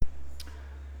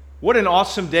What an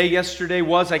awesome day yesterday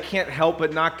was. I can't help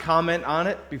but not comment on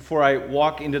it before I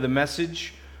walk into the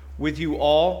message with you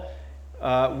all.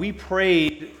 We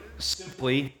prayed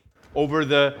simply over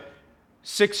the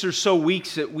 6 or so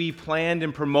weeks that we planned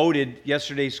and promoted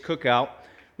yesterday's cookout.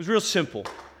 It was real simple.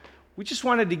 We just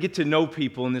wanted to get to know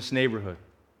people in this neighborhood,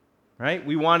 right?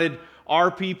 We wanted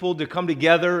our people to come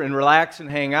together and relax and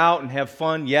hang out and have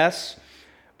fun, yes.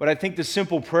 But I think the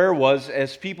simple prayer was,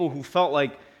 as people who felt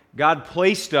like God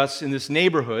placed us in this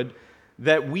neighborhood,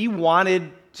 that we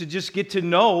wanted to just get to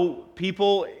know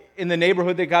people in the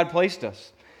neighborhood that God placed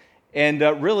us. And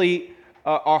really,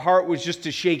 our heart was just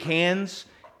to shake hands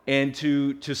and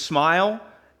to smile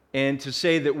and to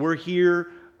say that we're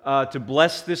here to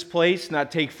bless this place,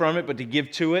 not take from it, but to give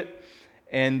to it,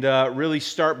 and really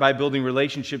start by building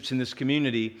relationships in this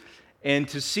community, and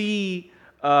to see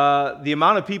the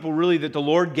amount of people really that the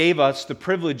Lord gave us the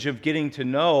privilege of getting to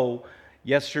know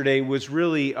yesterday was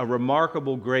really a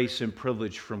remarkable grace and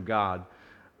privilege from God.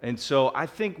 And so I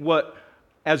think what,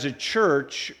 as a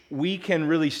church, we can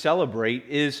really celebrate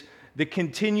is the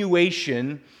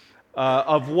continuation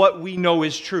of what we know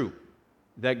is true,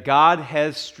 that God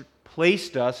has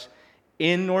placed us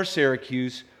in North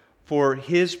Syracuse for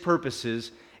His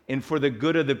purposes and for the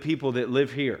good of the people that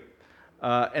live here.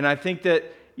 And I think that,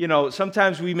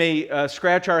 sometimes we may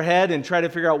scratch our head and try to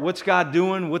figure out what's God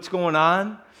doing, what's going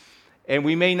on. And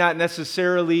we may not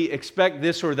necessarily expect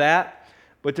this or that,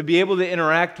 but to be able to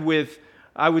interact with,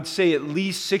 I would say, at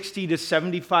least 60 to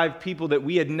 75 people that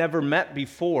we had never met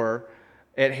before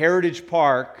at Heritage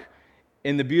Park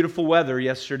in the beautiful weather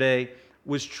yesterday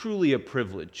was truly a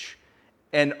privilege.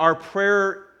 And our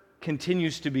prayer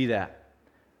continues to be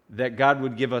that God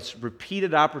would give us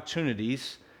repeated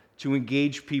opportunities to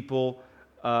engage people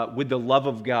with the love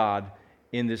of God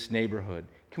in this neighborhood.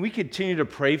 Can we continue to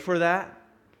pray for that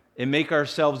and make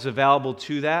ourselves available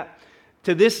to that?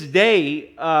 To this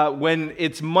day, when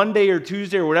it's Monday or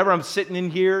Tuesday or whatever, I'm sitting in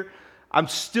here, I'm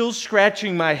still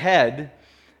scratching my head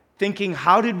thinking,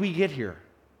 how did we get here?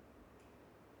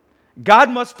 God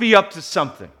must be up to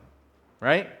something,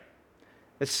 right?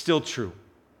 It's still true.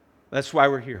 That's why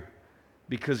we're here,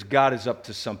 because God is up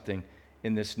to something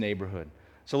in this neighborhood.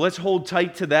 So let's hold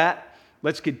tight to that.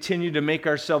 Let's continue to make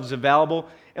ourselves available,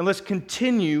 and let's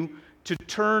continue to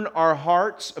turn our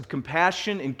hearts of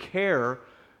compassion and care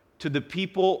to the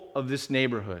people of this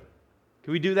neighborhood.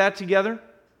 Can we do that together?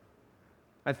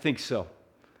 I think so.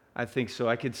 I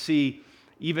could see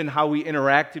even how we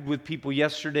interacted with people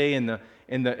yesterday and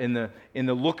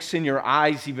the looks in your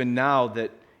eyes even now that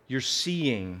you're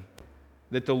seeing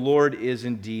that the Lord is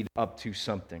indeed up to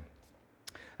something.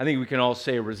 I think we can all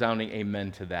say a resounding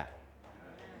amen to that.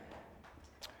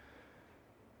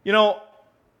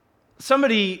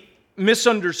 Somebody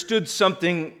misunderstood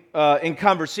something in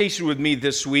conversation with me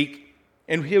this week,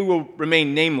 and he will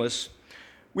remain nameless.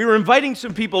 We were inviting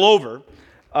some people over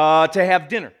to have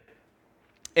dinner.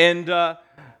 And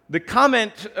the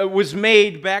comment was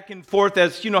made back and forth,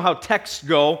 as you know how texts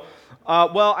go.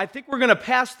 Well, I think we're going to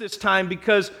pass this time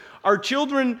because our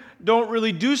children don't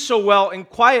really do so well in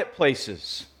quiet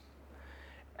places.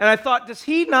 And I thought, does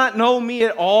he not know me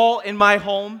at all in my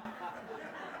home?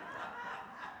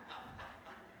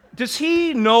 Does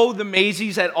he know the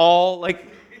Mazeys at all? Like,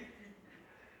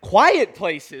 quiet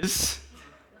places?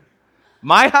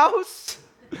 My house?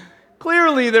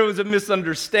 Clearly there was a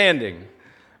misunderstanding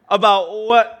about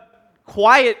what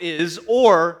quiet is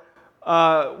or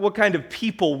what kind of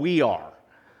people we are.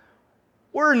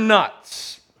 We're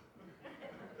nuts.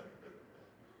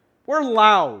 We're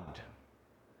loud.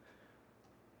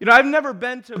 I've never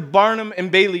been to Barnum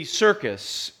and Bailey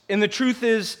Circus, and the truth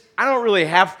is, I don't really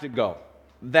have to go.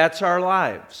 That's our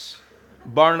lives.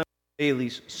 Barnum and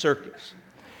Bailey's Circus.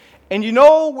 And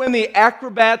when the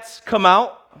acrobats come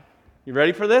out? You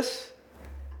ready for this?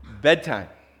 Bedtime.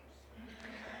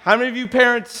 How many of you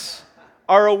parents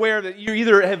are aware that you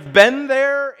either have been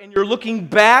there and you're looking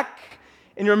back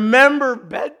and you remember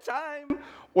bedtime,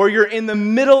 or you're in the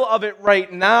middle of it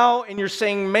right now and you're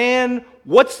saying, man,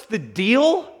 what's the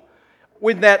deal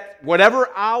with that whatever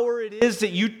hour it is that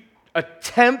you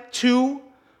attempt to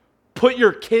put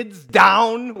your kids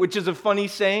down, which is a funny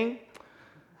saying.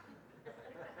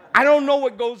 I don't know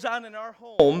what goes on in our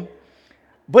home,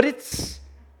 but it's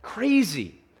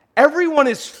crazy. Everyone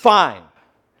is fine.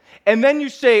 And then you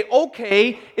say,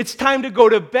 okay, it's time to go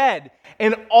to bed.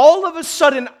 And all of a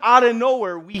sudden, out of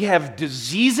nowhere, we have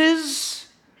diseases.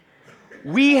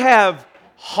 We have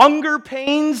hunger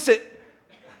pains that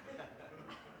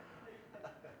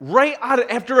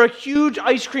after a huge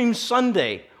ice cream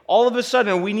sundae. All of a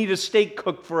sudden, we need a steak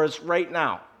cooked for us right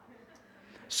now.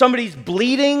 Somebody's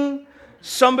bleeding.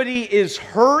 somebody is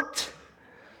hurt.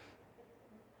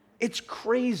 It's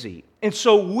crazy. And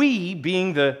so we,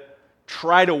 being the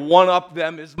try to one-up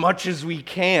them as much as we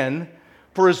can,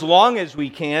 for as long as we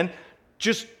can,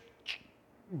 just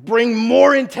bring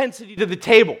more intensity to the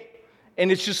table.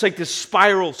 And it's just like this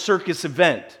spiral circus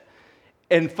event.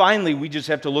 And finally, we just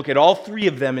have to look at all three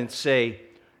of them and say,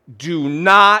 do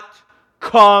not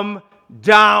come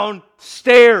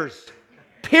downstairs.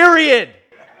 Period.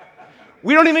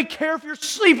 We don't even care if you're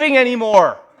sleeping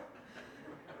anymore.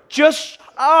 Just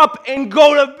shut up and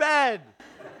go to bed.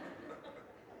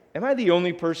 Am I the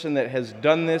only person that has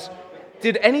done this?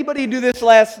 Did anybody do this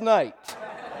last night?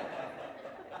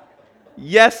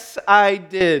 Yes, I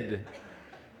did.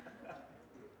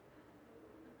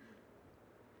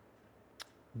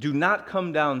 Do not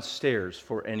come downstairs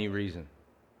for any reason.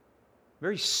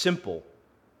 Very simple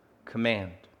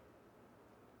command.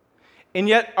 And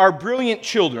yet, our brilliant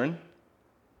children,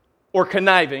 or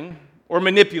conniving, or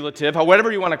manipulative,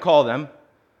 however you want to call them,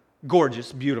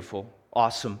 gorgeous, beautiful,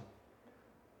 awesome,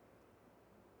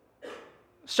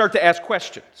 start to ask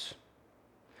questions.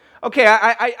 Okay,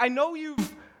 I know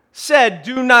you've said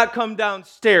do not come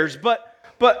downstairs, but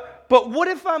what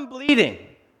if I'm bleeding?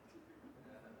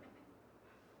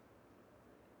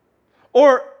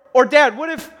 Or Dad, what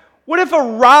if a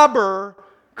robber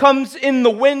comes in the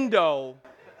window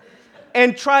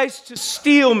and tries to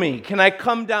steal me? Can I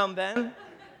come down then?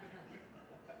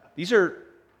 These are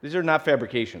not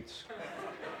fabrications.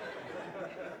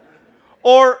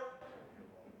 Or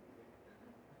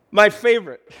my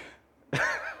favorite.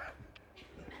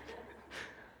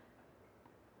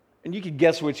 And you can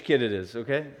guess which kid it is,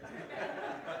 okay?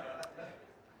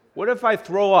 What if I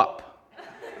throw up?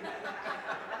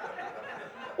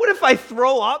 What if I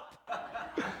throw up?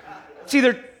 See,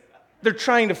 they're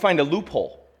trying to find a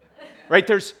loophole, right?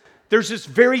 There's this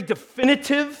very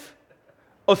definitive,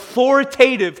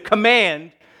 authoritative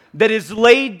command that is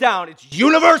laid down. It's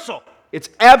universal. It's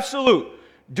absolute.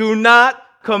 Do not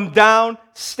come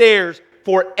downstairs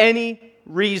for any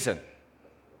reason.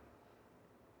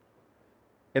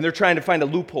 And they're trying to find a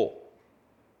loophole.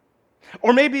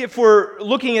 Or maybe if we're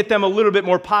looking at them a little bit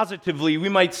more positively, we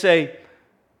might say,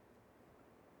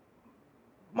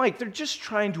 Mike, they're just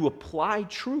trying to apply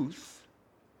truth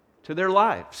to their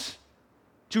lives,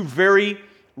 to very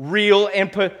real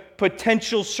and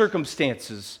potential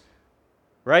circumstances,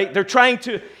 right? They're trying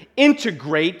to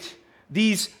integrate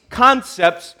these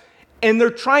concepts, and they're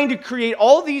trying to create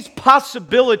all these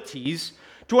possibilities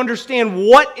to understand,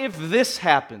 what if this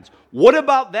happens? What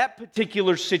about that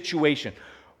particular situation?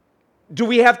 Do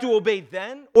we have to obey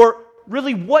then? Or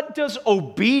really, what does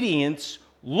obedience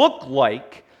look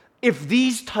like if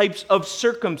these types of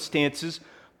circumstances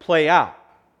play out?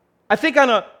 I think on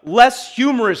a less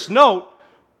humorous note,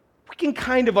 we can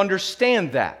kind of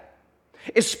understand that,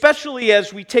 especially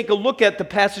as we take a look at the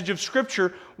passage of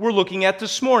Scripture we're looking at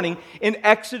this morning in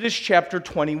Exodus chapter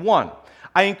 21.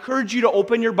 I encourage you to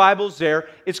open your Bibles there.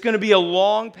 It's going to be a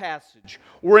long passage.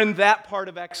 We're in that part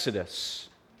of Exodus,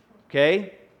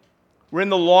 okay? We're in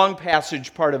the long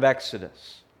passage part of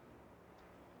Exodus.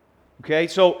 Okay,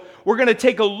 so we're going to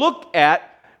take a look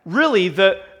at really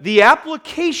the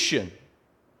application,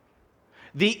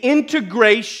 the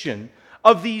integration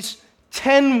of these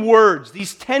 10 words,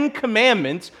 these 10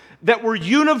 commandments that were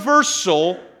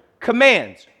universal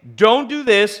commands. Don't do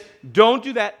this, don't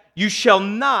do that. You shall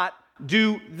not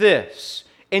do this,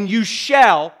 and you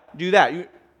shall do that.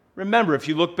 Remember, if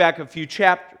you look back a few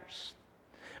chapters.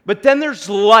 But then there's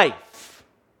life.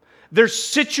 There's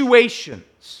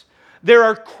situations. There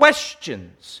are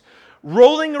questions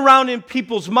rolling around in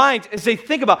people's minds as they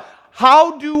think about,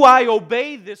 how do I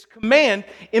obey this command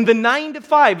in the 9 to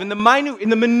 5, in the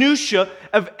minutia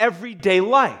of everyday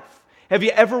life? Have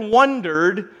you ever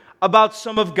wondered about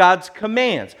some of God's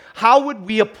commands? How would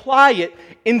we apply it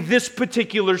in this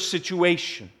particular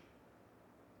situation?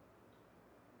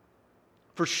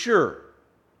 For sure,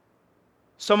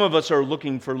 some of us are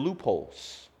looking for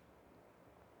loopholes.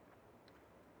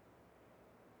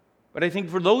 But I think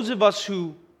for those of us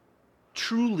who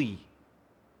truly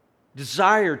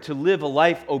desire to live a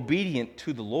life obedient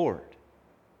to the Lord,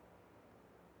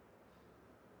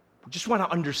 we just want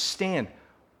to understand,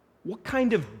 what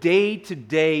kind of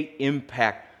day-to-day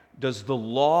impact does the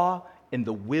law and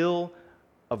the will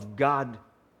of God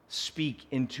speak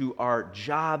into our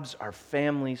jobs, our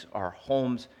families, our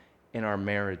homes, and our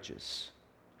marriages?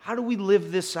 How do we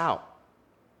live this out?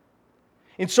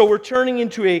 And so we're turning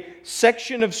into a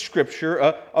section of Scripture,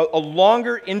 a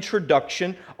longer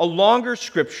introduction, a longer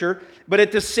Scripture, but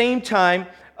at the same time,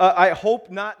 I hope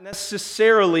not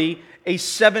necessarily a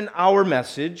 7-hour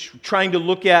message, trying to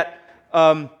look at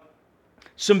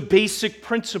some basic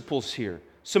principles here,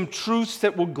 some truths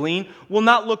that we'll glean. We'll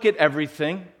not look at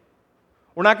everything.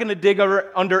 We're not going to dig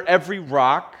under every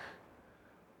rock,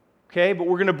 okay? But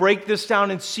we're going to break this down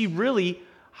and see really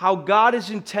how God is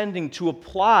intending to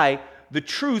apply the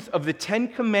truth of the Ten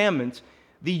Commandments,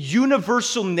 the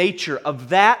universal nature of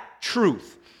that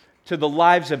truth, to the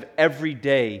lives of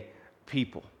everyday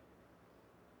people.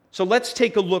 So let's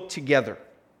take a look together.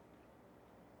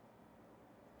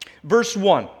 Verse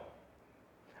 1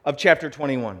 of chapter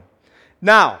 21.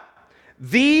 Now,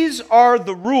 these are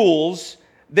the rules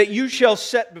that you shall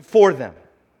set before them.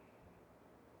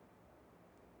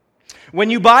 When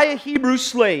you buy a Hebrew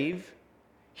slave,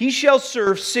 he shall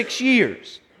serve 6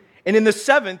 years, and in the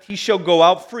 7th he shall go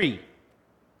out free,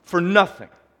 for nothing.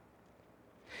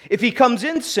 If he comes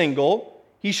in single,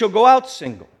 he shall go out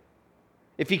single.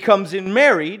 If he comes in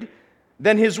married,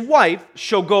 then his wife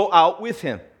shall go out with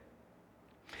him.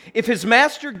 If his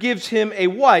master gives him a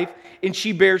wife, and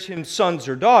she bears him sons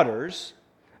or daughters,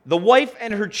 the wife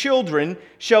and her children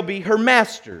shall be her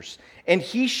master's, and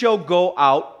he shall go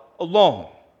out alone.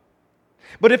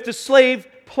 But if the slave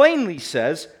plainly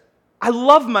says, I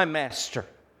love my master,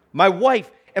 my wife,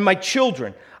 and my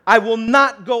children, I will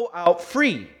not go out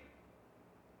free,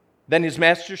 then his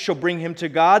master shall bring him to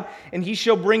God, and he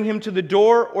shall bring him to the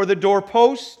door or the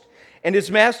doorpost, and his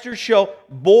master shall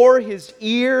bore his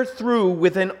ear through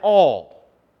with an awl,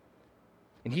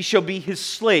 and he shall be his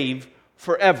slave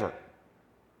forever.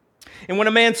 And when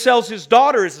a man sells his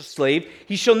daughter as a slave,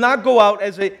 he shall not go out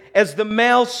as the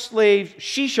male slave,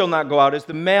 she shall not go out as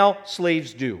the male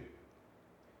slaves do.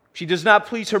 If she does not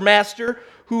please her master,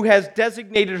 who has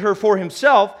designated her for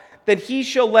himself, then he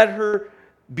shall let her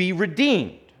be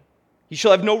redeemed. He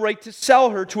shall have no right to sell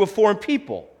her to a foreign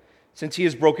people, since he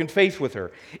has broken faith with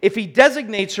her. If he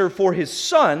designates her for his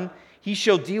son, he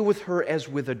shall deal with her as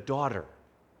with a daughter.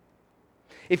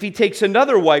 If he takes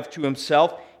another wife to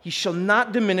himself, he shall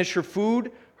not diminish her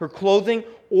food, her clothing,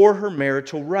 or her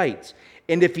marital rights.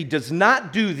 And if he does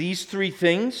not do these 3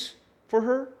 things for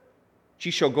her,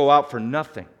 she shall go out for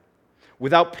nothing,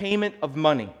 without payment of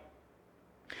money.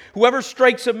 Whoever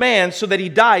strikes a man so that he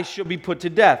dies shall be put to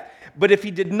death. But if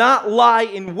he did not lie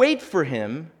in wait for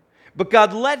him, but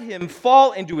God let him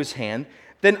fall into his hand,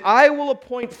 then I will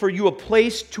appoint for you a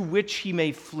place to which he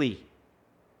may flee.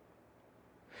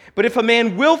 But if a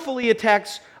man willfully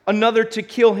attacks another to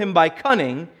kill him by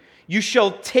cunning, you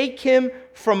shall take him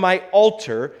from my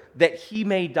altar that he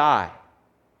may die.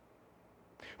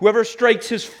 Whoever strikes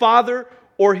his father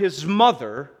or his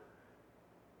mother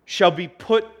shall be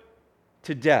put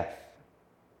to death.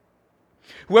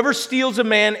 Whoever steals a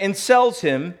man and sells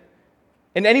him,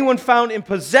 and anyone found in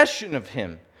possession of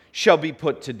him shall be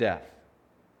put to death.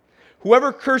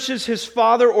 Whoever curses his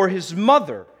father or his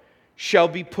mother shall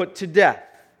be put to death.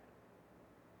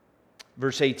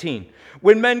 Verse 18.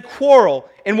 When men quarrel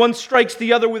and one strikes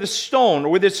the other with a stone or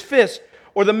with his fist,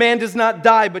 or the man does not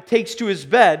die but takes to his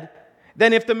bed,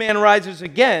 then if the man rises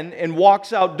again and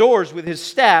walks outdoors with his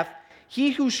staff,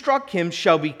 he who struck him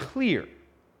shall be clear.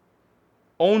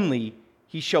 Only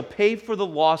he shall pay for the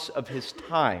loss of his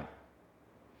time,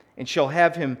 and shall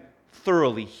have him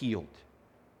thoroughly healed.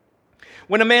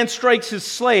 When a man strikes his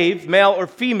slave, male or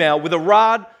female, with a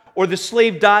rod, or the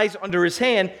slave dies under his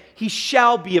hand, he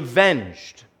shall be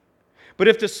avenged. But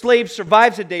if the slave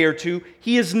survives a day or 2,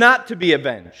 he is not to be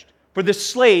avenged, for the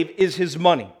slave is his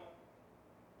money.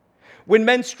 When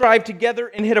men strive together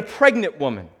and hit a pregnant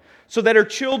woman, so that her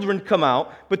children come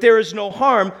out, but there is no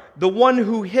harm, the one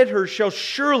who hit her shall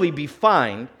surely be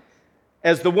fined,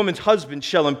 as the woman's husband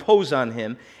shall impose on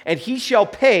him, and he shall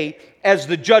pay as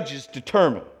the judges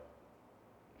determine.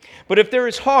 But if there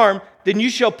is harm, then you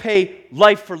shall pay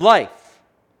life for life,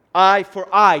 eye for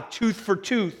eye, tooth for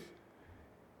tooth,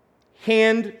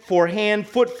 hand for hand,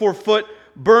 foot for foot,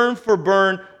 burn for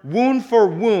burn, wound for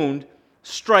wound,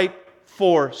 stripe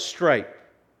for stripe.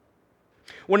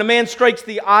 When a man strikes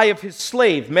the eye of his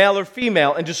slave, male or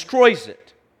female, and destroys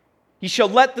it, he shall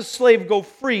let the slave go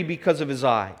free because of his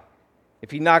eye.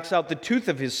 If he knocks out the tooth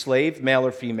of his slave, male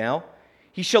or female,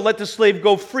 he shall let the slave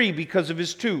go free because of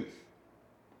his tooth.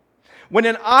 When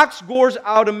an ox gores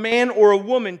out a man or a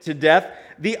woman to death,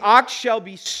 the ox shall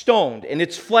be stoned, and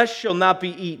its flesh shall not be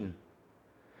eaten.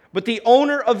 But the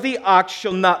owner of the ox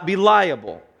shall not be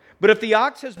liable. But if the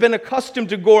ox has been accustomed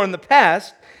to gore in the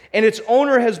past, and its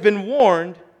owner has been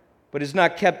warned, but has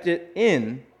not kept it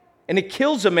in, and it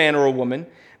kills a man or a woman,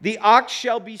 the ox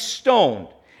shall be stoned,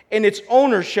 and its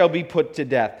owner shall be put to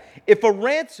death. If a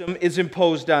ransom is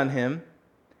imposed on him,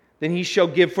 then he shall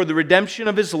give for the redemption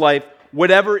of his life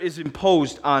whatever is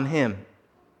imposed on him.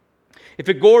 If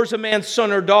it gores a man's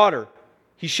son or daughter,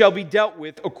 he shall be dealt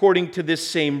with according to this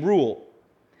same rule.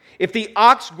 If the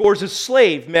ox gores a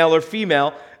slave, male or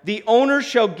female, the owner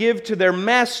shall give to their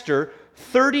master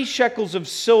 30 shekels of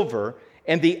silver,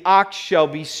 and the ox shall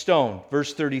be stoned.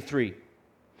 Verse 33.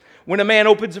 When a man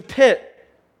opens a pit,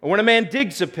 or when a man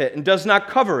digs a pit and does not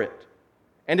cover it,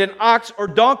 and an ox or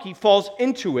donkey falls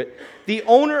into it, the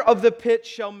owner of the pit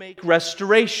shall make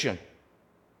restoration.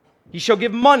 He shall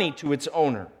give money to its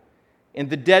owner, and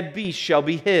the dead beast shall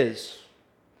be his.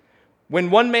 When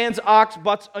one man's ox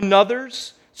butts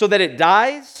another's, so that it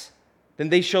dies, then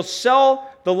they shall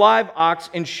sell the live ox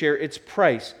and share its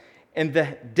price, and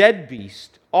the dead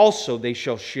beast also they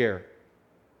shall share.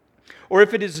 Or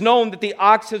if it is known that the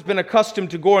ox has been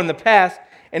accustomed to gore in the past,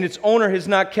 and its owner has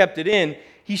not kept it in,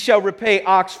 he shall repay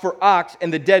ox for ox,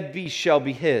 and the dead beast shall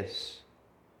be his.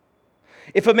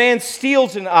 If a man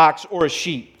steals an ox or a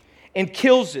sheep, and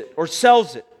kills it or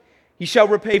sells it, he shall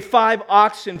repay 5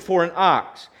 oxen for an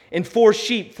ox, and 4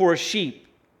 sheep for a sheep.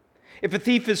 If a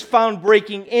thief is found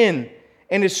breaking in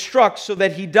and is struck so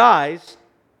that he dies,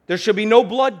 there shall be no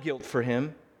blood guilt for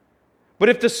him. But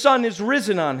if the sun is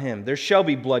risen on him, there shall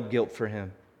be blood guilt for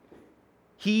him.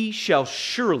 He shall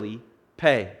surely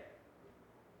pay.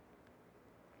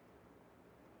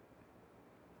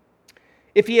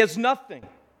 If he has nothing,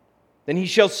 then he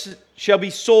shall be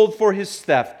sold for his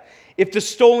theft. If the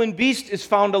stolen beast is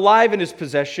found alive in his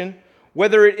possession,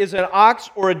 whether it is an ox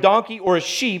or a donkey or a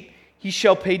sheep, he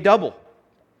shall pay double.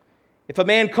 If a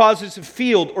man causes a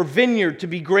field or vineyard to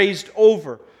be grazed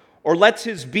over, or lets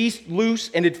his beast loose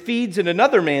and it feeds in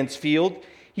another man's field,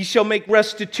 he shall make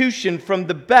restitution from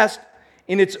the best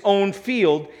in its own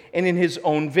field and in his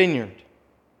own vineyard.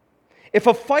 If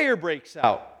a fire breaks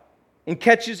out and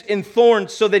catches in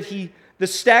thorns so that the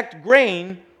stacked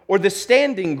grain or the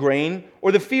standing grain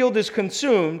or the field is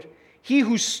consumed, he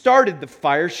who started the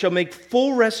fire shall make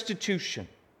full restitution.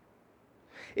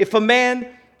 If a man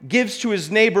gives to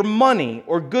his neighbor money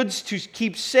or goods to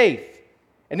keep safe,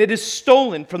 and it is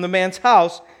stolen from the man's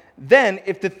house, then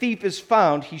if the thief is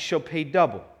found, he shall pay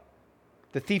double.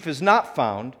 If the thief is not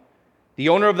found, the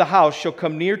owner of the house shall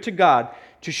come near to God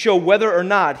to show whether or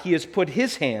not he has put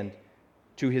his hand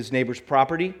to his neighbor's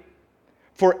property.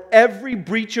 For every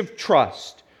breach of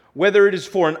trust, whether it is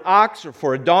for an ox or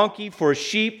for a donkey, for a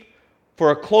sheep,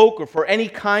 for a cloak, or for any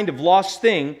kind of lost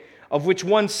thing, of which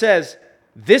one says,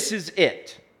 "This is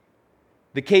it,"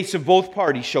 the case of both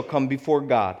parties shall come before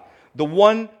God. The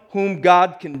one whom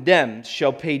God condemns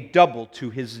shall pay double to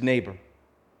his neighbor.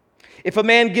 If a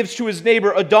man gives to his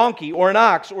neighbor a donkey or an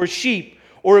ox or a sheep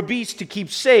or a beast to keep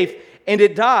safe, and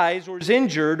it dies or is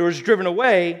injured or is driven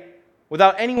away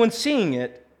without anyone seeing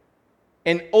it,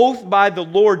 an oath by the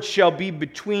Lord shall be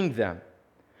between them,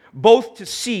 both to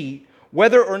see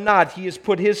whether or not he has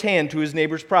put his hand to his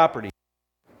neighbor's property.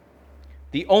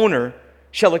 The owner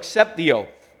shall accept the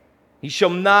oath. He shall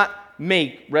not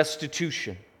make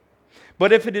restitution.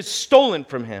 But if it is stolen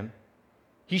from him,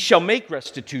 he shall make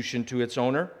restitution to its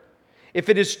owner. If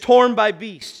it is torn by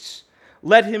beasts,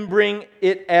 let him bring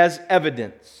it as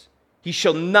evidence. He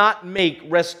shall not make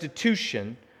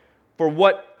restitution for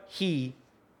what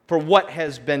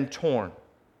has been torn.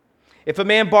 If a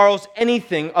man borrows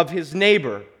anything of his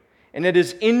neighbor, and it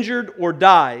is injured or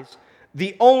dies,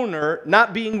 the owner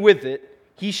not being with it,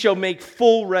 he shall make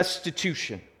full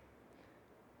restitution.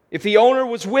 If the owner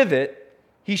was with it,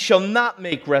 he shall not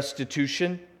make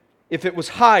restitution. If it was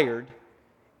hired,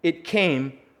 it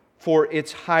came for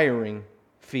its hiring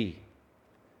fee.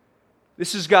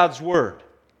 This is God's word.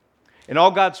 And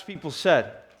all God's people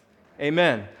said,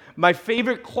 amen. My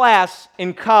favorite class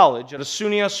in college at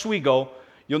SUNY Oswego,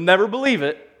 you'll never believe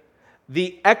it,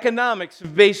 the economics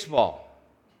of baseball.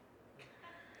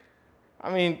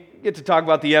 I mean, you get to talk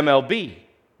about the MLB,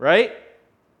 right?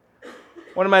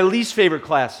 One of my least favorite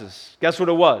classes, guess what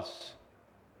it was?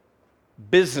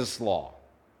 Business law.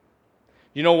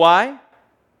 You know why?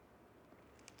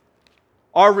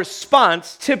 Our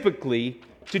response typically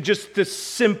to just the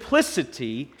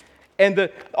simplicity and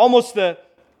the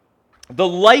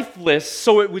lifeless,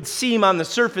 so it would seem on the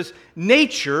surface,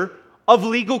 nature of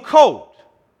legal code.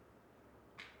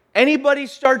 Anybody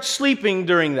start sleeping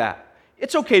during that,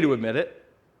 it's okay to admit it.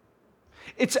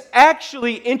 It's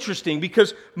actually interesting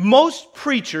because most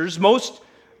preachers, most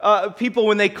people,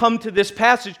 when they come to this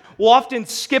passage, will often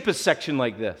skip a section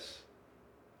like this,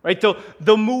 right?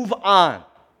 They'll move on,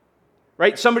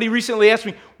 right? Somebody recently asked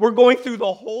me, we're going through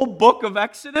the whole book of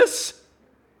Exodus?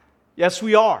 Yes,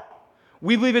 we are.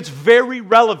 We believe it's very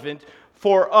relevant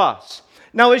for us.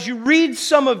 Now, as you read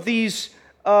some of these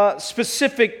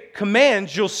specific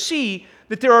commands, you'll see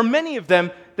that there are many of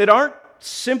them that aren't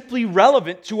simply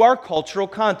relevant to our cultural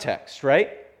context, right?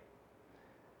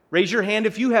 Raise your hand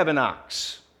if you have an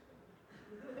ox.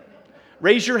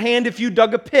 Raise your hand if you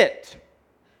dug a pit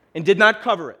and did not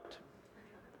cover it.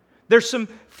 There's some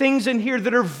things in here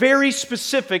that are very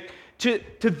specific to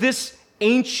this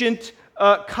ancient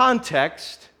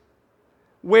context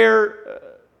where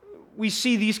we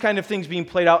see these kind of things being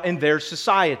played out in their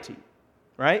society,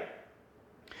 right?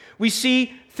 We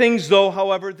see things, though,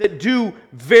 however, that do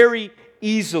very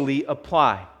easily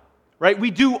apply, right?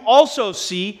 We do also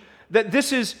see that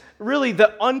this is really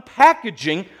the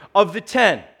unpackaging of the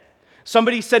 10.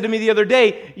 Somebody said to me the other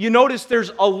day, you notice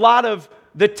there's a lot of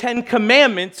the 10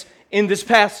 commandments in this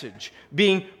passage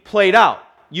being played out.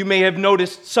 You may have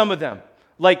noticed some of them,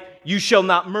 like you shall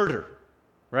not murder,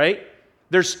 right?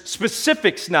 There's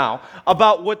specifics now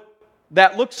about what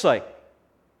that looks like.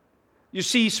 You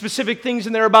see specific things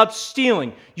in there about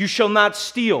stealing. You shall not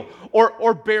steal.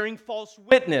 Or bearing false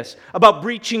witness, about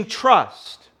breaching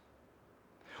trust.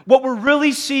 What we're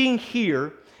really seeing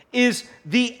here is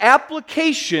the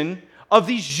application of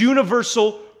these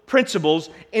universal principles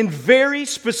in very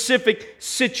specific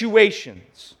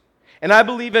situations. And I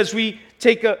believe as we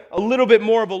take a little bit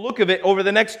more of a look of it over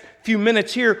the next few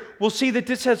minutes here, we'll see that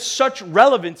this has such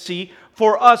relevancy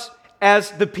for us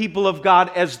as the people of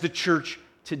God, as the church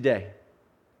today.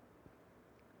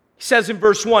 He says in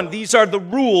verse 1, these are the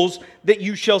rules that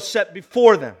you shall set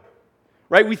before them.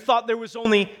 Right? We thought there was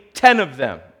only 10 of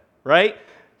them, right?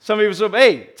 Somebody was like,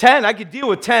 hey, 10, I could deal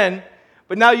with 10.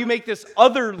 But now you make this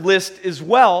other list as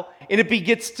well, and it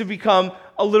gets to become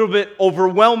a little bit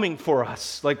overwhelming for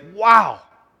us. Like, wow,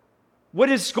 what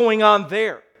is going on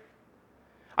there?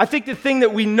 I think the thing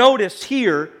that we notice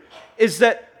here is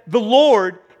that the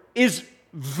Lord is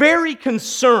very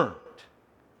concerned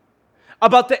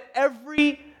about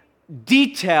every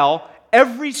detail,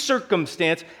 every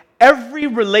circumstance, every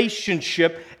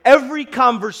relationship, every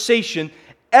conversation,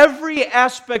 every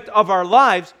aspect of our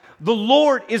lives, the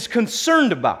Lord is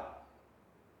concerned about.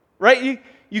 Right?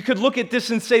 You could look at this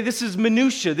and say, this is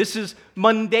minutia, this is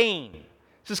mundane,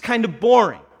 this is kind of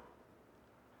boring.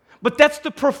 But that's the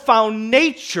profound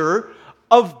nature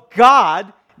of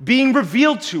God being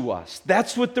revealed to us.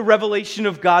 That's what the revelation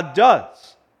of God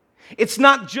does. It's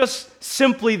not just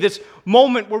simply this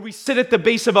moment where we sit at the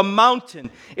base of a mountain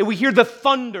and we hear the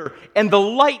thunder and the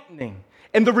lightning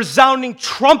and the resounding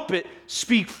trumpet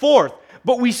speak forth.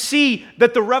 But we see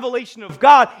that the revelation of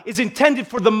God is intended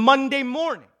for the Monday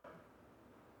morning.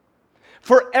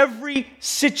 For every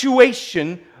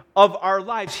situation of our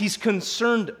lives, He's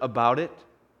concerned about it.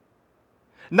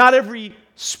 Not every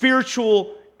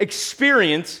spiritual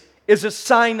experience is a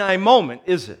Sinai moment,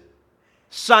 is it?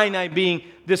 Sinai being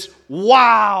this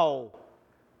wow,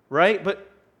 right? But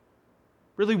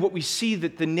really what we see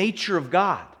that the nature of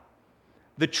God,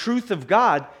 the truth of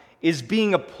God is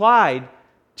being applied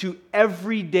to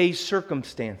everyday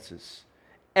circumstances,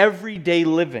 everyday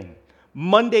living,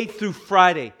 Monday through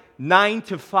Friday, 9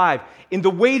 to 5, in the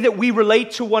way that we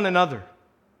relate to one another.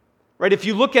 Right? If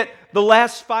you look at the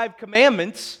last 5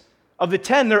 commandments of the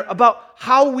 10, they're about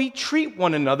how we treat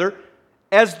one another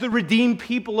as the redeemed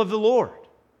people of the Lord.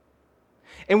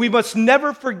 And we must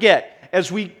never forget,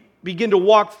 as we begin to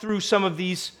walk through some of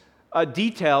these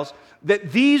details,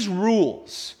 that these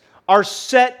rules are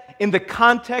set in the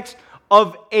context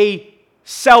of a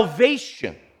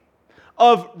salvation,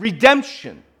 of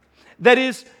redemption. That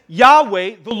is,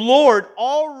 Yahweh, the Lord,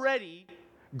 already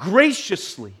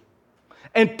graciously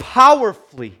and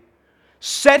powerfully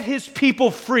set His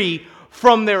people free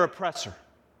from their oppressor.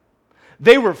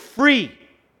 They were free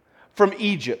from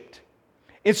Egypt.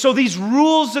 And so these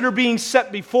rules that are being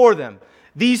set before them,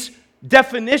 these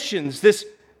definitions,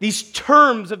 these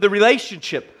terms of the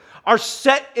relationship are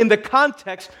set in the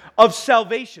context of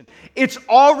salvation. It's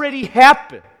already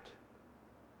happened.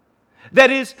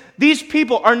 That is, these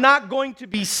people are not going to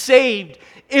be saved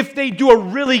if they do a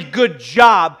really good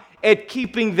job at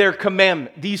keeping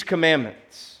these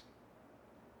commandments.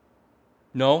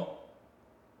 No.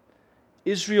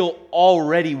 Israel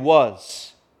already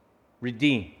was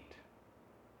redeemed.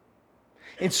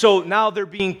 And so now they're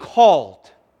being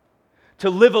called to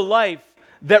live a life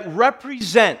that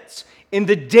represents in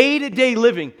the day-to-day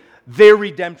living their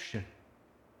redemption.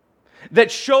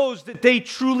 That shows that they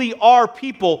truly are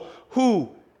people who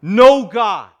know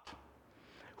God,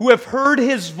 who have heard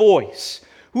His voice,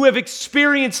 who have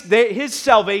experienced His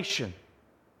salvation,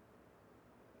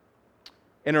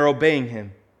 and are obeying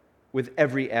Him with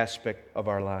every aspect of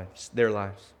their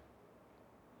lives.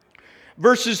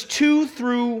 Verses 2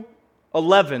 through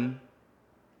 11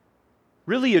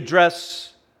 really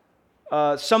address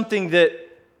something that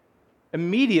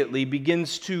immediately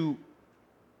begins to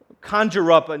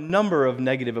conjure up a number of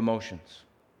negative emotions.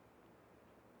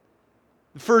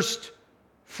 The first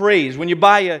phrase, when you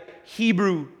buy a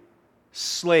Hebrew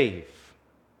slave,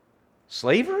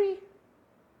 slavery?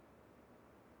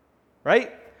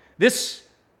 Right? This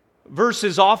verse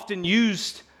is often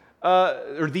used,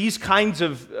 or these kinds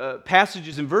of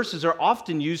passages and verses are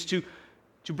often used to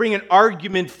bring an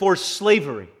argument for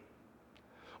slavery.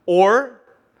 Or,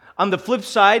 on the flip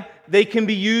side, they can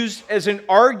be used as an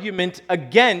argument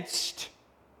against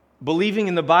believing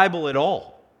in the Bible at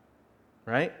all.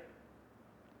 Right?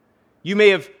 You may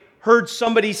have heard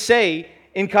somebody say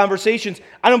in conversations,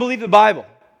 I don't believe the Bible.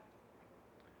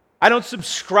 I don't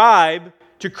subscribe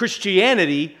to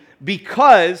Christianity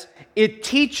because it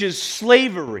teaches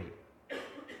slavery.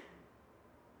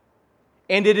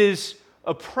 And it is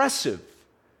oppressive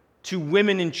to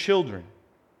women and children.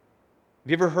 Have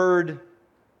you ever heard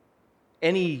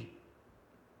any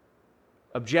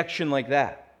objection like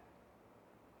that?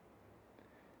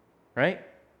 Right?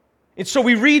 And so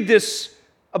we read this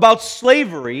about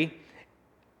slavery,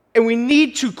 and we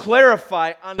need to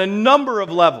clarify on a number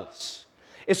of levels,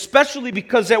 especially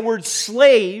because that word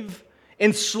slave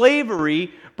and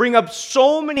slavery bring up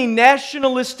so many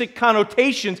nationalistic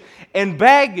connotations and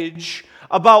baggage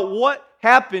about what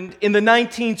happened in the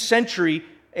 19th century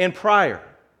and prior.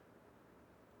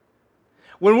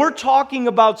 When we're talking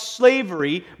about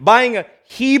slavery, buying a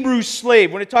Hebrew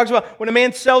slave, when it talks about when a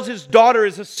man sells his daughter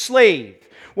as a slave,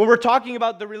 when we're talking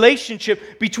about the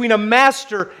relationship between a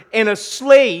master and a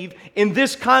slave in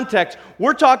this context,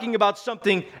 we're talking about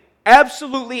something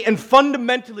absolutely and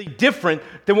fundamentally different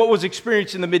than what was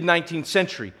experienced in the mid-19th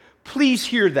century. Please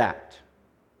hear that.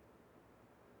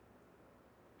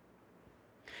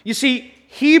 You see,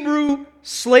 Hebrew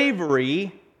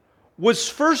slavery was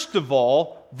first of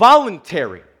all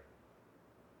voluntary.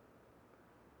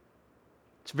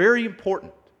 It's very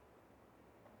important.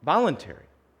 Voluntary.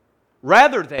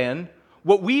 Rather than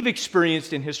what we've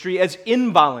experienced in history as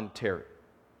involuntary.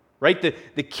 Right?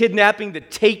 The kidnapping, the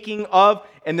taking of,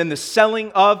 and then the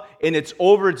selling of, and it's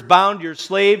over, it's bound, you're a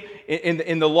slave,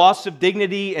 in the loss of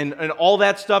dignity and all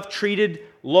that stuff, treated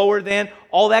lower than,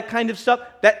 all that kind of stuff.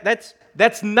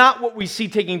 That's not what we see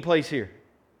taking place here.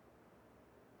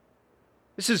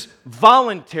 This is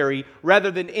voluntary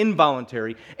rather than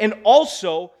involuntary. And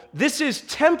also, this is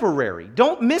temporary.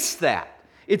 Don't miss that.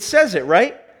 It says it,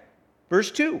 right? Verse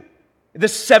 2. The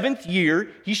 7th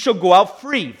year, he shall go out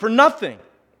free for nothing.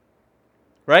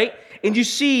 Right? And you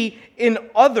see in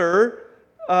other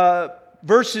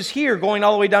verses here, going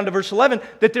all the way down to verse 11,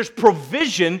 that there's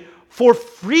provision for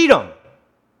freedom.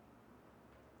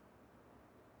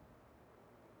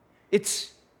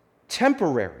 It's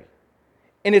temporary.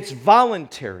 And it's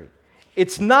voluntary.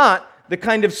 It's not the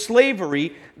kind of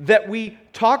slavery that we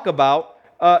talk about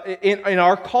in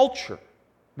our culture,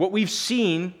 what we've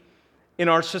seen in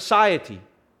our society.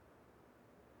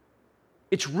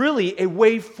 It's really a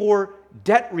way for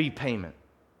debt repayment.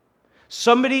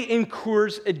 Somebody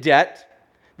incurs a debt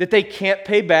that they can't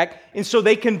pay back, and so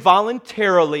they can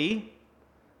voluntarily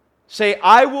say,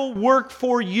 I will work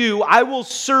for you, I will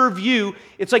serve you.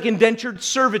 It's like indentured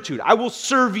servitude. I will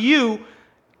serve you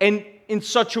and in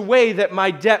such a way that my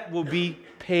debt will be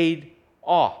paid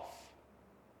off.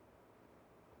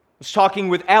 I was talking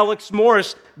with Alex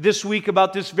Morris this week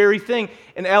about this very thing,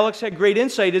 and Alex had great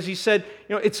insight as he said,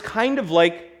 it's kind of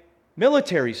like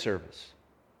military service,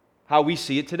 how we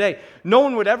see it today. No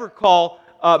one would ever call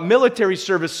military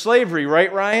service slavery,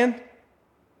 right, Ryan?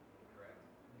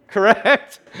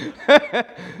 Correct?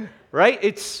 Right?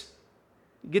 It's,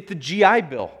 you get the GI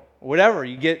Bill, or whatever.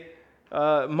 You get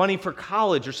money for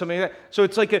college or something like that. So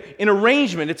it's like an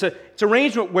arrangement. It's an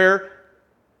arrangement where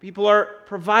people are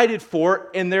provided for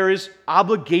and there is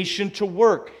obligation to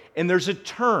work and there's a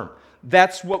term.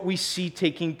 That's what we see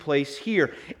taking place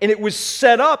here. And it was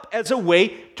set up as a way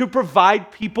to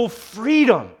provide people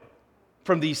freedom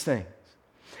from these things.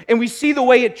 And we see the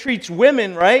way it treats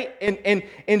women, right,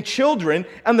 and children.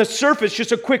 On the surface,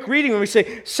 just a quick reading, when we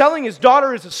say, selling his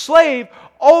daughter as a slave,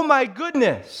 oh my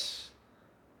goodness.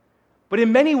 But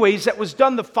in many ways, that was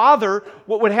done. The father,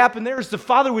 what would happen there is the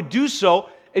father would do so,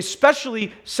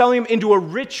 especially selling him into a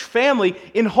rich family,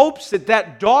 in hopes that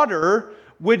that daughter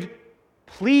would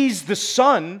please the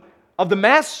son of the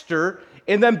master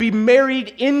and then be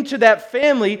married into that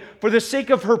family for the sake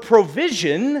of her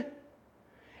provision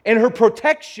and her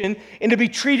protection, and to be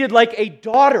treated like a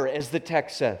daughter, as the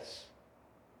text says.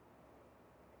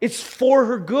 It's for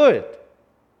her good.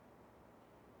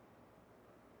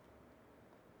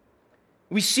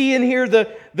 We see in here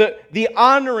the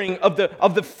honoring of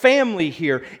the family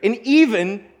here, and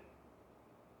even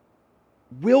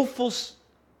willful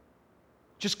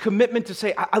just commitment to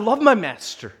say, I love my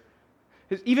master.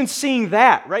 Even seeing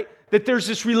that, right? That there's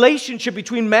this relationship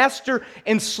between master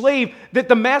and slave, that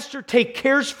the master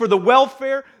cares for the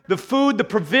welfare, the food, the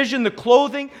provision, the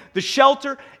clothing, the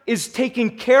shelter, is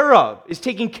taking care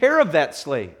of that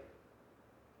slave.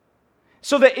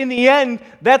 So that in the end,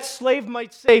 that slave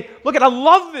might say, look, I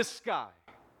love this guy.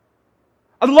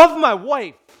 I love my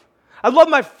wife. I love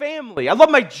my family. I love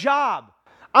my job.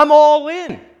 I'm all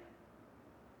in.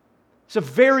 It's a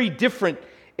very different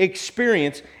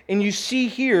experience. And you see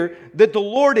here that the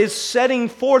Lord is setting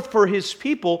forth for His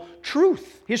people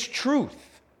truth, His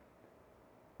truth,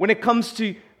 when it comes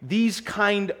to these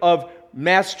kind of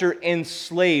master and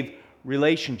slave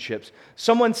relationships.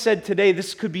 Someone said today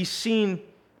this could be seen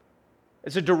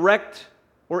as a direct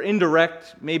or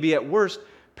indirect, maybe at worst,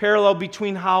 parallel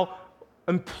between how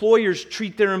employers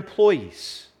treat their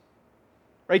employees.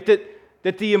 Right?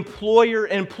 That the employer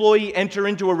and employee enter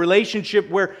into a relationship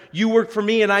where you work for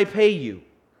me and I pay you.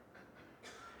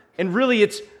 And really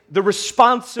it's the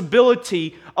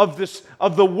responsibility of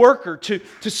the worker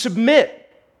to submit.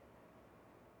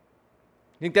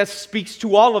 I think that speaks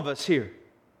to all of us here.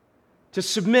 To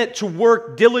submit, to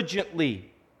work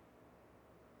diligently.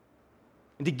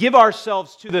 And to give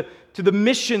ourselves to the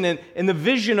mission and the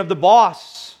vision of the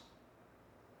boss.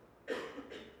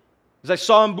 As I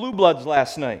saw in Blue Bloods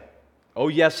last night. Oh,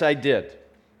 yes, I did.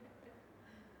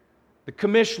 The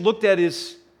commish looked at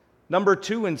his number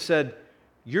 2 and said,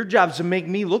 your job's to make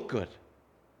me look good.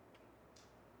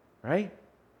 Right?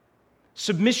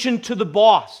 Submission to the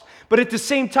boss. But at the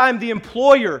same time, the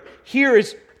employer here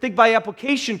is, I think by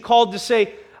application, called to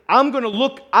say, I'm going to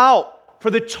look out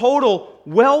for the total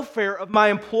welfare of my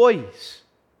employees.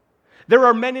 There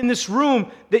are men in this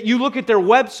room that you look at their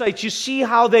websites, you see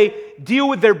how they deal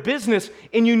with their business,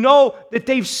 and you know that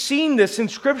they've seen this in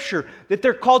Scripture, that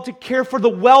they're called to care for the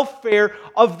welfare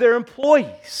of their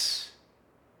employees.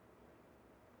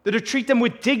 That to treat them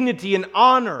with dignity and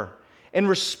honor and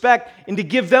respect, and to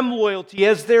give them loyalty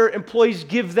as their employees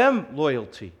give them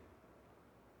loyalty.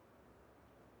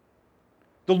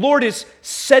 The Lord is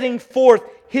setting forth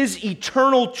His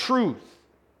eternal truth.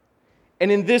 And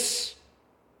in this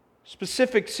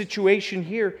specific situation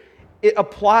here, it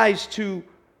applies to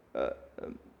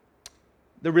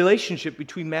the relationship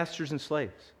between masters and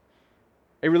slaves.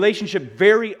 A relationship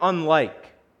very unlike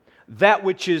that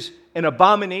which is an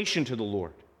abomination to the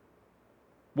Lord,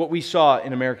 what we saw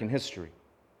in American history.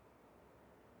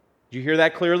 Do you hear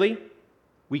that clearly?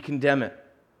 We condemn it.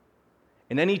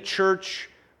 And any church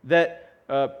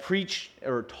that preached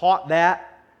or taught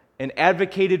that and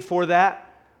advocated for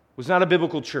that was not a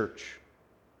biblical church.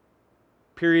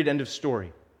 Period, end of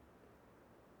story.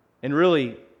 And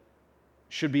really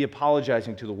should be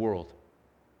apologizing to the world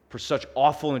for such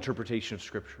awful interpretation of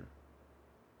Scripture.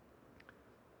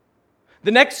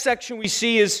 The next section we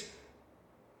see is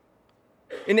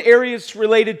in areas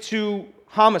related to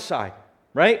homicide,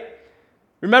 right?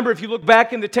 Remember, if you look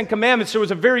back in the Ten Commandments, there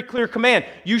was a very clear command.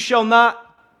 You shall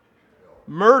not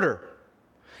murder.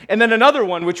 And then another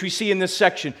one, which we see in this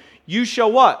section. You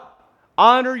shall what?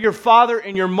 Honor your father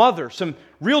and your mother. Some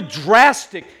real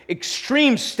drastic,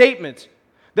 extreme statements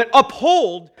that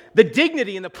uphold the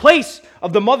dignity and the place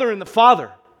of the mother and the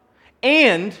father.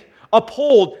 And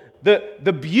uphold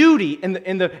the beauty and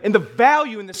the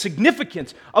value and the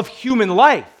significance of human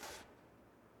life.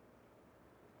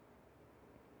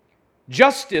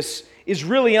 Justice is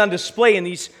really on display in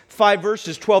these 5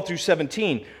 verses, 12 through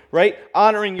 17, right?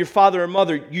 Honoring your father and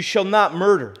mother, you shall not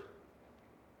murder.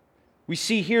 We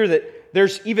see here that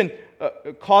there's even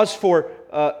a cause for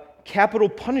capital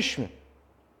punishment.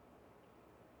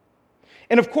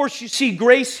 And of course, you see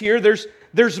grace here.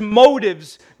 There's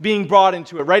motives being brought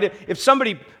into it, right? If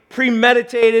somebody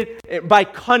premeditated by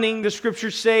cunning, the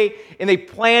Scriptures say, and they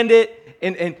planned it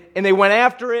and they went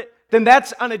after it, then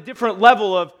that's on a different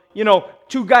level of,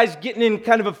 two guys getting in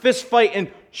kind of a fist fight and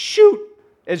shoot,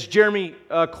 as Jeremy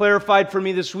clarified for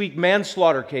me this week,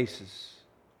 manslaughter cases.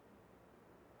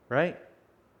 Right?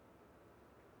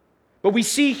 But we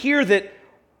see here that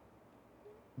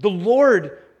the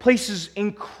Lord places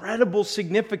incredible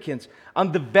significance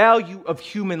on the value of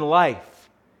human life.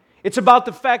 It's about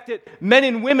the fact that men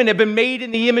and women have been made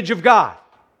in the image of God.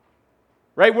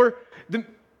 Right?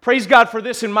 Praise God for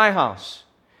this in my house.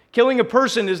 Killing a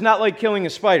person is not like killing a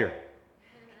spider.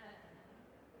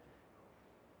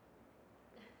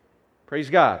 Praise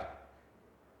God.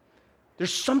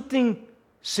 There's something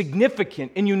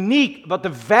significant and unique about the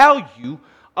value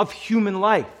of human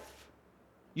life.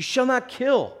 You shall not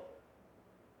kill.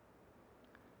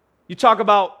 You talk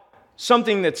about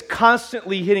something that's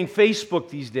constantly hitting Facebook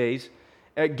these days,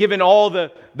 given all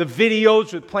the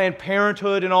videos with Planned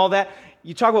Parenthood and all that.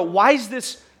 You talk about why is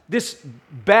this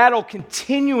battle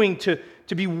continuing to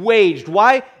be waged?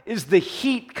 Why is the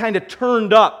heat kind of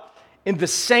turned up in the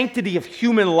sanctity of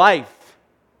human life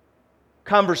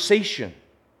conversation?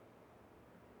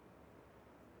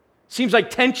 Seems like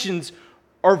tensions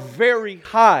are very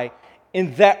high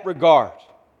in that regard.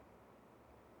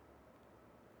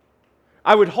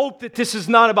 I would hope that this is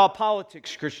not about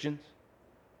politics, Christians.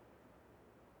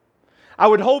 I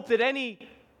would hope that any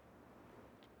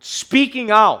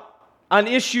speaking out on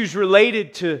issues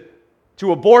related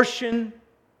to abortion,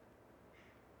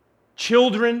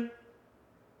 children,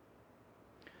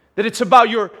 that it's about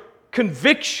your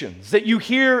convictions, that you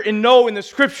hear and know in the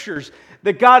Scriptures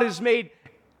that God has made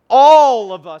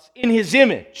all of us in His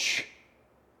image.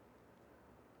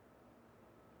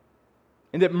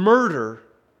 And that murder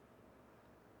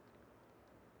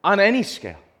on any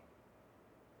scale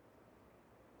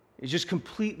is just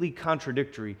completely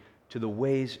contradictory to the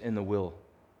ways and the will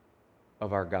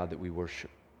of our God that we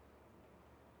worship.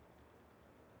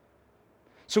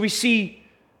 So we see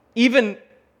even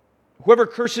whoever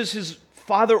curses his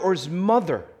father or his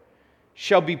mother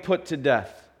shall be put to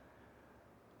death.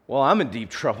 Well, I'm in deep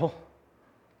trouble.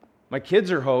 My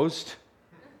kids are hosed.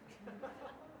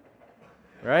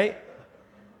 Right?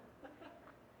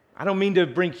 I don't mean to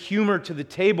bring humor to the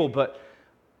table, but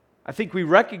I think we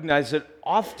recognize that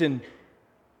often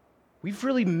we've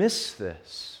really missed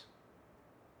this.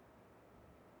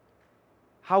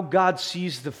 How God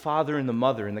sees the father and the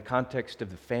mother in the context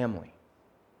of the family.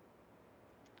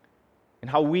 And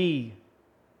how we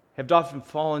have often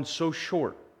fallen so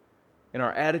short in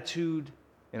our attitude,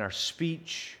 in our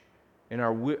speech, in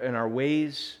our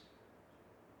ways,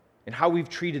 and how we've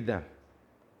treated them.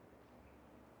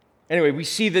 Anyway, we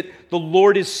see that the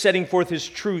Lord is setting forth His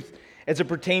truth as it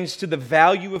pertains to the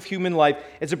value of human life,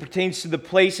 as it pertains to the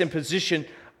place and position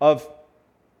of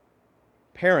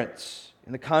parents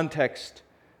in the context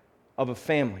of a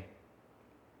family.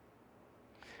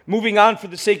 Moving on for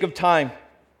the sake of time,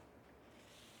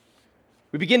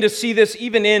 we begin to see this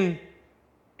even in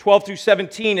 12 through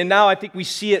 17, and now I think we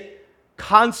see it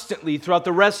constantly throughout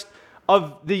the rest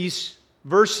of these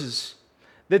verses,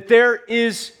 that there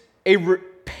is a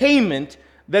payment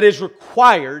that is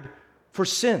required for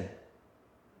sin.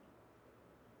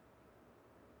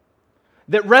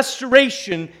 That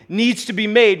restoration needs to be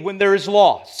made when there is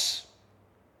loss.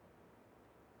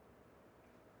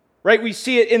 Right? We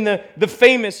see it in the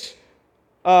famous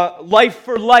life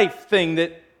for life thing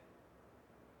that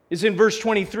is in verse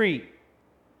 23.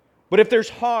 But if there's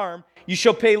harm, you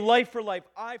shall pay life for life,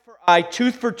 eye for eye,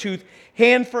 tooth for tooth,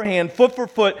 hand for hand, foot for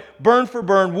foot, burn for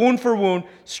burn, wound for wound,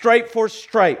 stripe for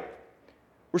stripe.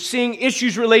 We're seeing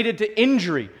issues related to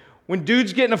injury. When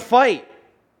dudes get in a fight,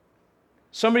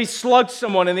 somebody slugs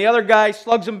someone and the other guy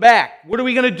slugs him back. What are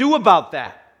we going to do about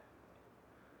that?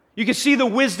 You can see the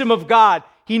wisdom of God.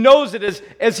 He knows that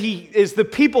as the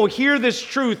people hear this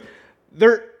truth,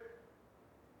 they're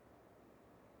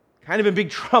kind of in big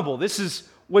trouble. This is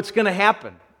what's going to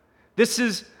happen. This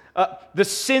is the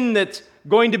sin that's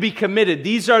going to be committed.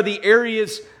 These are the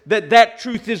areas that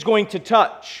truth is going to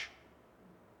touch.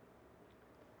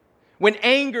 When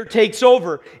anger takes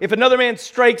over, if another man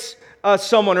strikes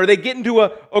someone, or they get into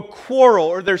a quarrel,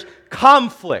 or there's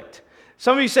conflict.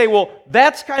 Some of you say, well,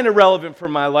 that's kind of relevant for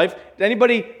my life. Did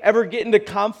anybody ever get into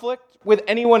conflict with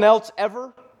anyone else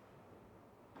ever?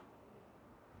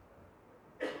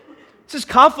 This is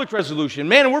conflict resolution.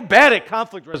 Man, we're bad at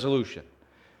conflict resolution.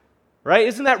 Right?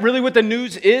 Isn't that really what the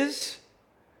news is?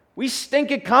 We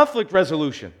stink at conflict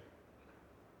resolution.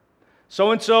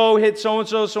 So-and-so hit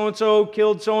so-and-so, so-and-so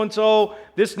killed so-and-so,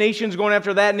 this nation's going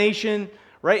after that nation,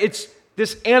 right? It's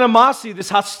this animosity, this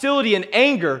hostility and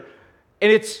anger,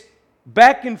 and it's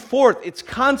back and forth, it's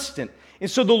constant. And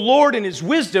so the Lord in His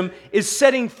wisdom is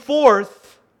setting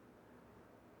forth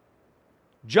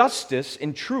justice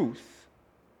and truth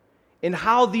in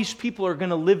how these people are going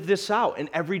to live this out in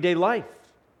everyday life.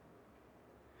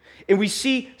 And we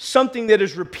see something that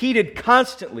is repeated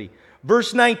constantly.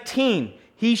 Verse 19,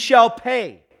 he shall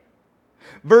pay.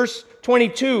 Verse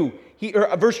 22,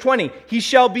 verse 20, he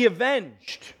shall be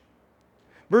avenged.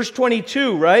 Verse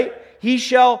 22, right? He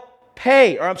shall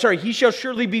pay. He shall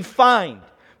surely be fined.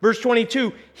 Verse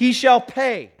 22, he shall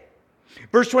pay.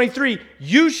 Verse 23,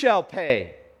 you shall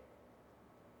pay.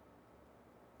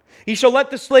 He shall let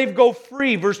the slave go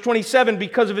free. Verse 27,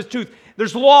 because of his tooth.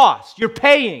 There's loss. You're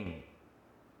paying.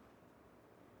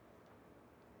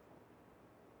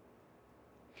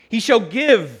 He shall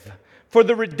give for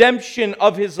the redemption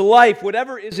of his life,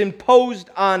 whatever is imposed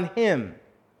on him.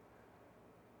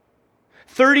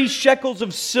 30 shekels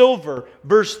of silver,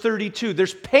 verse 32.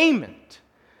 There's payment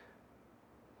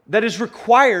that is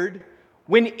required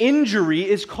when injury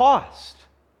is caused.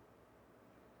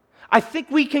 I think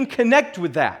we can connect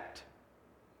with that.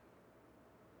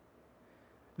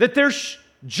 That there's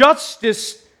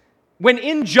justice. When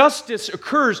injustice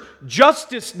occurs,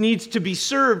 justice needs to be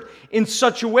served in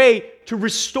such a way to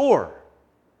restore,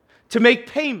 to make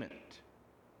payment.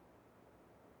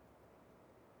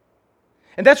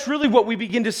 And that's really what we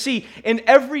begin to see in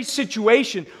every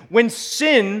situation when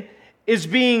sin is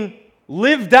being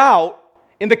lived out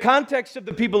in the context of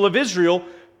the people of Israel.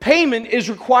 Payment is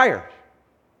required.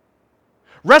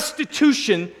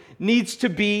 Restitution needs to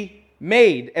be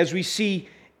made, as we see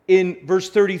in verse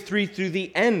 33 through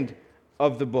the end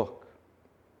of the book.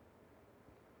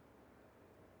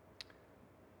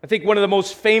 I think one of the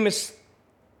most famous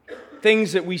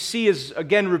things that we see is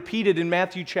again repeated in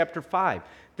Matthew chapter 5.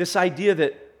 This idea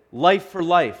that life for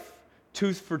life,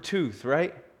 tooth for tooth,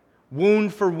 right?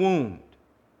 Wound for wound.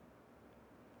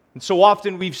 And so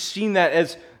often we've seen that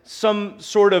as some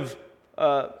sort of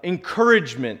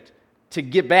encouragement to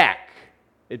get back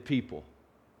at people.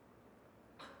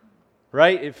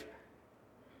 Right? If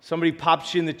somebody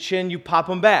pops you in the chin, you pop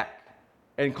them back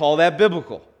and call that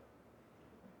biblical.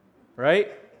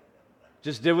 Right?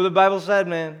 Just did what the Bible said,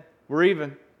 man. We're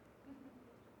even.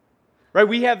 Right?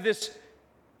 We have this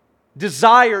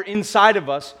desire inside of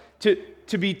us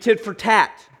to be tit for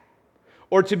tat,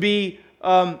 or to be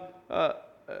kind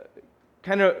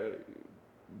of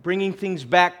bringing things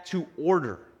back to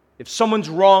order. If someone's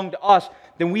wronged us,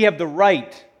 then we have the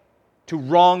right to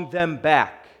wrong them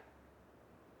back.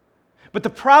 But the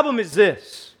problem is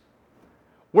this: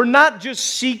 we're not just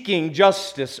seeking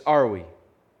justice, are we?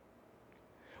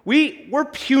 We're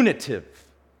punitive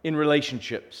in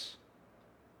relationships.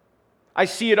 I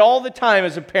see it all the time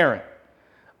as a parent.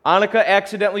 Annika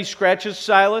accidentally scratches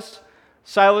Silas.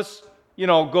 Silas,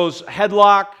 goes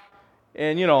headlock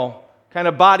and, kind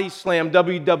of body slam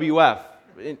WWF.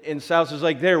 And Silas is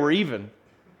like, there, we're even.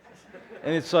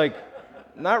 And it's like,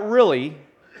 not really.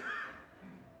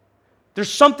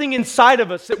 There's something inside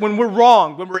of us that when we're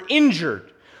wronged, when we're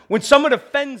injured, when someone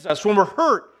offends us, when we're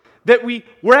hurt, that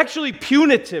we're actually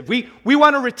punitive. We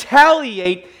want to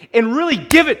retaliate and really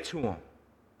give it to them,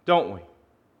 don't we?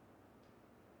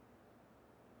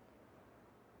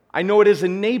 I know it as a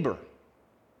neighbor.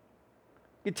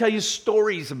 I can tell you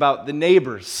stories about the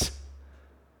neighbors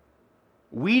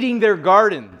weeding their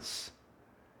gardens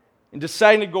and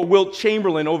deciding to go Wilt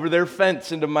Chamberlain over their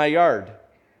fence into my yard.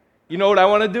 You know what I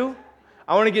want to do?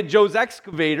 I want to get Joe's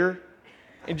excavator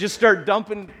and just start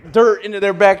dumping dirt into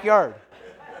their backyard.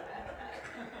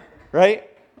 Right?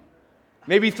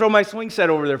 Maybe throw my swing set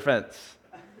over their fence.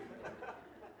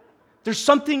 There's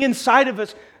something inside of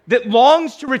us that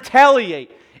longs to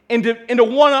retaliate and to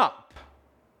one-up.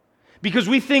 Because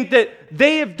we think that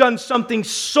they have done something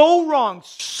so wrong,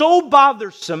 so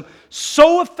bothersome,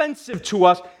 so offensive to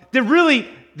us, that really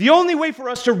the only way for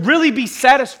us to really be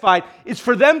satisfied is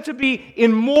for them to be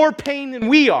in more pain than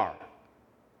we are.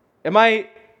 Am I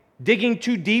digging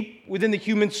too deep within the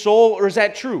human soul, or is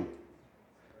that true?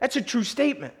 That's a true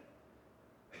statement.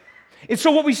 And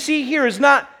so what we see here is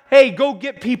not, hey, go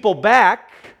get people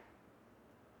back.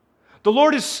 The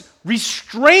Lord is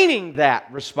restraining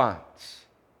that response.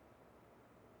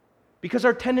 Because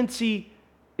our tendency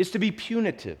is to be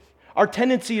punitive. Our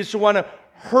tendency is to want to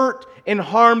hurt and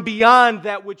harm beyond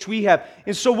that which we have.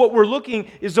 And so what we're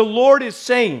looking is the Lord is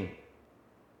saying,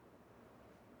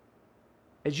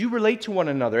 as you relate to one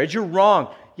another, as you're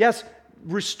wrong, yes,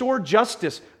 restore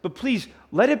justice, but please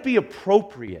let it be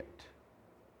appropriate.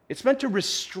 It's meant to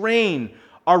restrain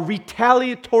our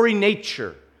retaliatory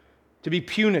nature, to be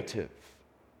punitive.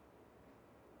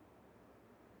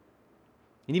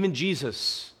 And even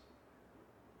Jesus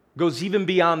goes even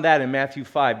beyond that in Matthew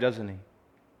 5, doesn't he?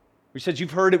 He says,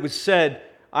 you've heard it was said,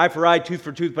 eye for eye, tooth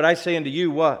for tooth, but I say unto you,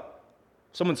 what?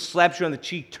 Someone slaps you on the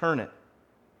cheek, turn it.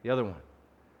 The other one.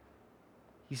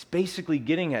 He's basically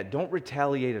getting at, don't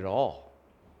retaliate at all.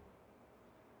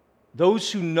 Those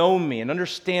who know me and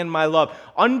understand my love,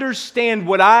 understand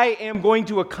what I am going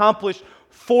to accomplish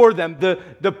for them,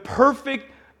 the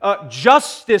perfect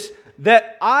justice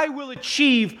that I will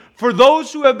achieve for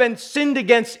those who have been sinned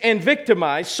against and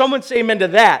victimized. Someone say amen to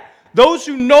that. Those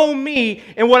who know me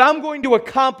and what I'm going to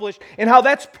accomplish and how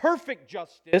that's perfect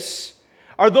justice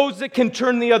are those that can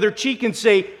turn the other cheek and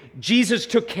say, Jesus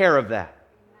took care of that.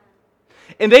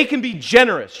 And they can be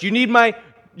generous. You need my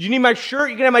shirt,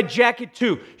 you can have my jacket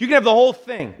too. You can have the whole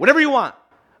thing, whatever you want.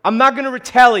 I'm not going to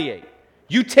retaliate.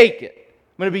 You take it.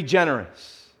 I'm going to be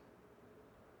generous.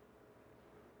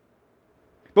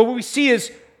 But what we see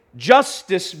is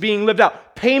justice being lived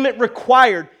out, payment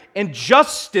required, and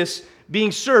justice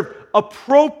being served.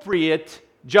 Appropriate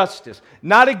justice,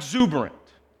 not exuberant,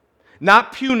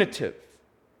 not punitive.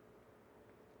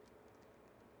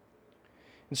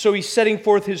 And so he's setting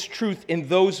forth his truth in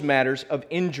those matters of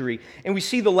injury. And we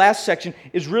see the last section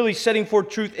is really setting forth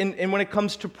truth in when it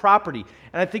comes to property.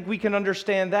 And I think we can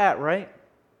understand that, right?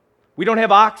 We don't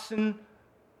have oxen,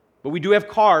 but we do have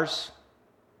cars.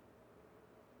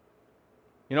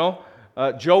 You know,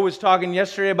 Joe was talking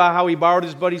yesterday about how he borrowed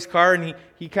his buddy's car and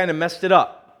he kind of messed it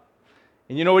up.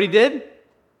 And you know what he did?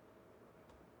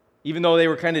 Even though they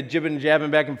were kind of jibbing and jabbing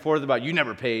back and forth about, you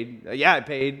never paid. Yeah, I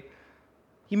paid.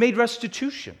 He made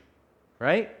restitution,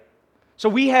 right? So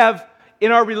we have,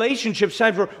 in our relationships,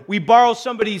 times where we borrow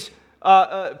somebody's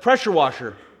pressure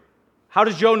washer. How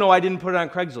does Joe know I didn't put it on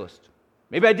Craigslist?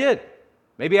 Maybe I did.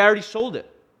 Maybe I already sold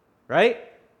it, right?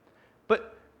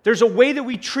 But there's a way that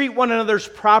we treat one another's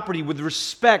property with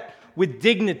respect, with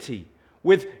dignity,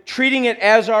 with treating it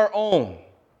as our own,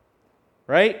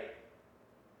 right?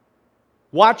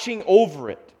 Watching over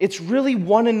it. It's really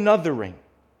one anothering.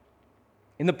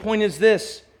 And the point is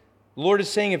this, the Lord is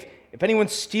saying if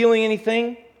anyone's stealing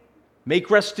anything, make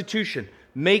restitution,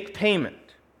 make payment.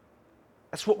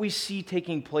 That's what we see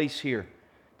taking place here.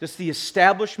 Just the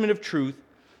establishment of truth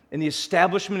and the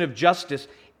establishment of justice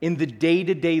in the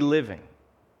day-to-day living.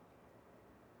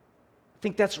 I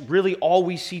think that's really all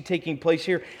we see taking place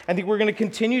here. I think we're going to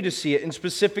continue to see it in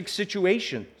specific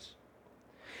situations.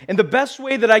 And the best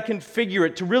way that I can figure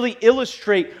it to really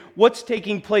illustrate what's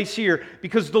taking place here,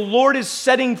 because the Lord is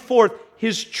setting forth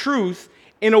His truth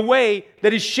in a way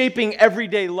that is shaping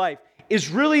everyday life,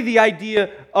 is really the idea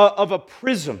of a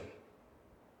prism.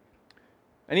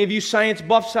 Any of you science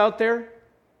buffs out there?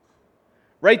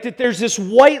 Right? That there's this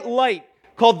white light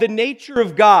called the nature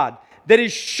of God that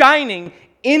is shining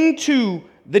into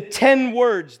the 10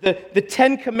 words, the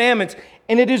 10 commandments,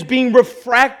 and it is being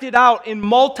refracted out in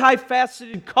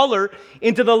multifaceted color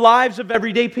into the lives of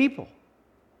everyday people.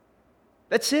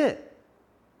 That's it.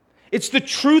 It's the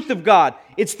truth of God.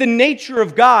 It's the nature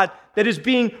of God that is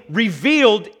being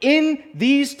revealed in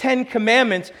these 10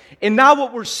 commandments. And now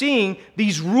what we're seeing,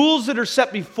 these rules that are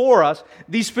set before us,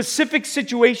 these specific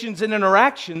situations and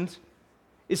interactions,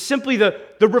 is simply the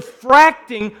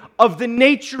refracting of the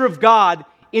nature of God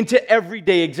into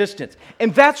everyday existence.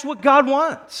 And that's what God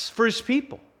wants for His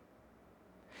people.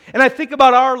 And I think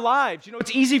about our lives. You know,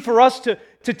 it's easy for us to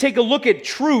take a look at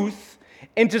truth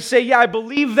and to say, yeah, I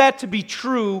believe that to be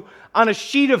true on a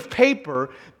sheet of paper,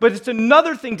 but it's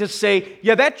another thing to say,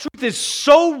 yeah, that truth is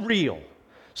so real,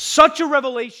 such a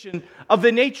revelation of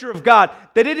the nature of God,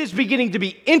 that it is beginning to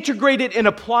be integrated and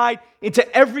applied into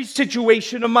every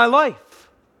situation of my life.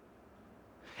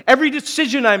 Every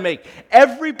decision I make,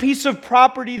 every piece of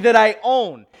property that I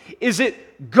own, is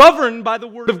it governed by the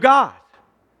Word of God?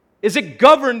 Is it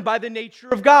governed by the nature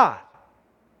of God?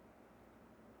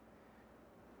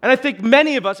 And I think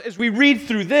many of us, as we read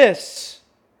through this,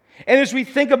 and as we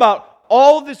think about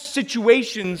all the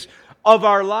situations of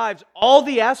our lives, all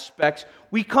the aspects,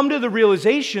 we come to the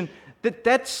realization that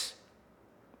that's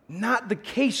not the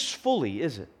case fully,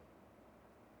 is it?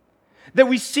 That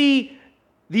we see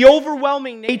the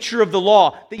overwhelming nature of the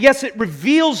law, that yes, it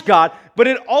reveals God, but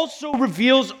it also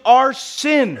reveals our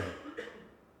sin.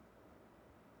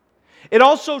 It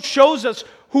also shows us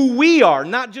who we are,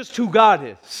 not just who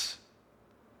God is.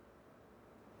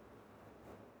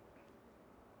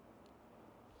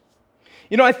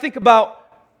 You know, I think about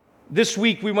this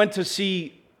week we went to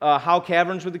see Howe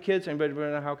Caverns with the kids. Anybody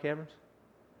know Howe Caverns?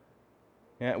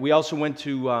 Yeah, we also went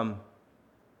to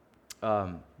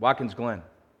Watkins Glen.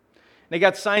 They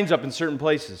got signs up in certain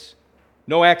places.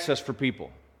 No access for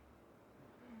people.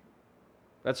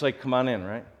 That's like, come on in,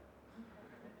 right?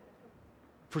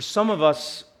 For some of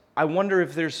us, I wonder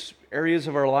if there's areas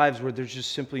of our lives where there's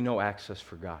just simply no access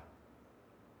for God.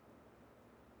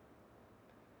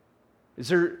 Is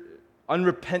there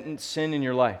unrepentant sin in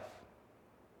your life?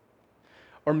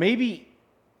 Or maybe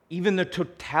even the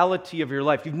totality of your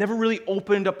life. You've never really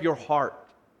opened up your heart.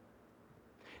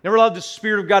 Never allowed the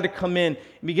Spirit of God to come in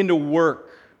and begin to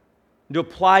work, and to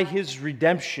apply His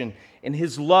redemption and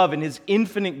His love and His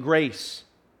infinite grace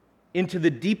into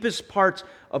the deepest parts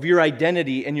of your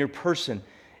identity and your person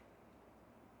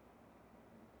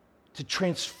to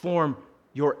transform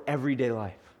your everyday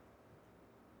life.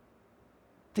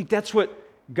 I think that's what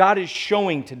God is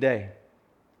showing today.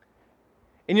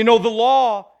 And you know, the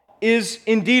law is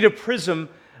indeed a prism,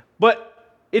 but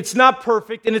it's not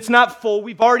perfect and it's not full.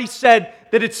 We've already said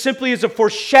that it simply is a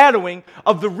foreshadowing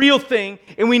of the real thing,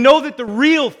 and we know that the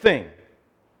real thing,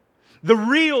 the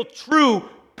real, true,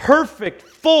 perfect,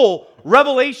 full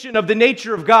revelation of the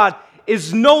nature of God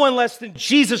is no one less than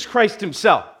Jesus Christ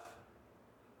himself.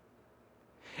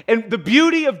 And the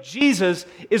beauty of Jesus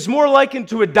is more likened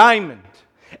to a diamond.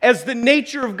 As the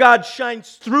nature of God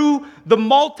shines through the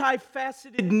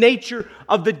multifaceted nature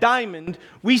of the diamond,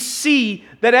 we see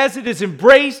that as it is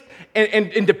embraced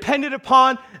and depended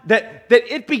upon, that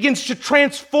it begins to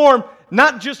transform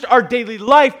not just our daily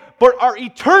life, but our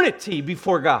eternity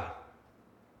before God.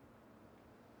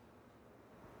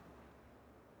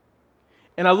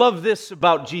 And I love this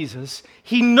about Jesus.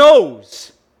 He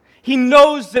knows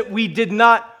that we did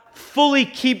not fully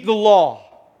keep the law.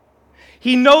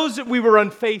 He knows that we were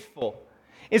unfaithful.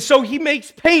 And so he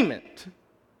makes payment.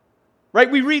 Right?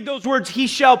 We read those words, he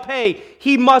shall pay.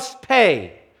 He must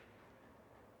pay.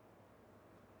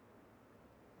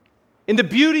 And the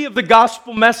beauty of the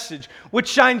gospel message, which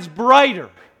shines brighter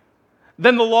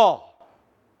than the law,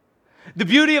 the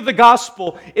beauty of the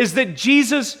gospel is that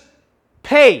Jesus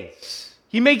pays.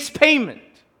 He makes payment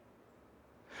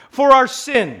for our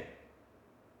sin.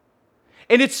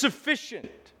 And it's sufficient.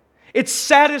 It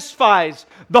satisfies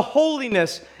the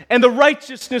holiness and the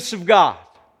righteousness of God.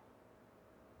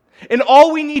 And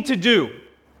all we need to do to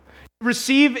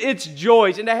receive its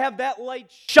joys and to have that light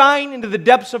shine into the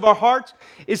depths of our hearts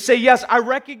is say, yes, I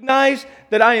recognize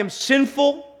that I am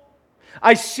sinful.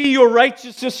 I see your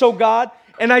righteousness, O God,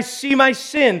 and I see my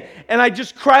sin. And I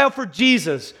just cry out for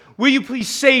Jesus. Will you please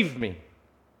save me?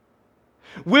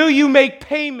 Will you make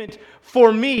payment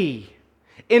for me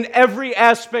in every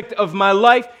aspect of my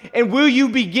life? And will you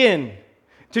begin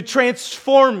to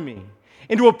transform me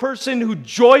into a person who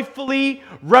joyfully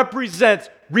represents,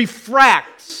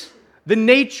 refracts the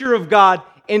nature of God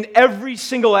in every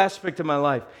single aspect of my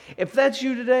life? If that's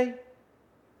you today,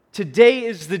 today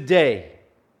is the day.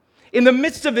 In the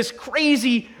midst of this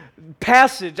crazy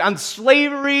passage on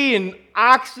slavery and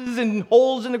oxes and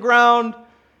holes in the ground,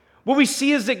 what we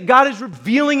see is that God is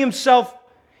revealing himself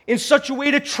in such a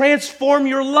way to transform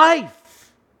your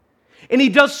life. And he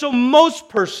does so most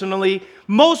personally,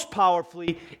 most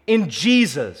powerfully in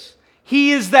Jesus.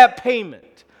 He is that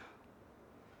payment.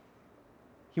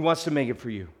 He wants to make it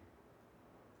for you.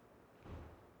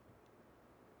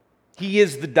 He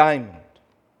is the diamond.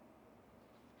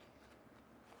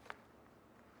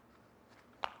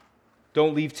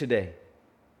 Don't leave today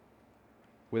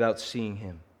without seeing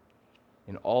him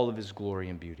in all of his glory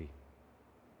and beauty.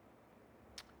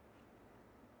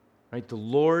 Right? The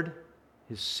Lord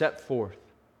has set forth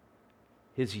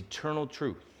his eternal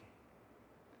truth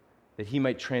that he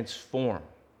might transform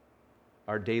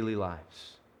our daily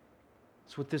lives.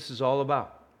 That's what this is all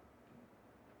about.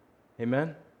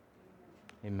 Amen?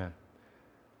 Amen.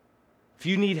 If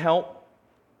you need help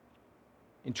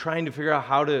in trying to figure out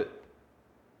how to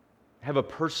have a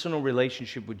personal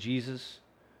relationship with Jesus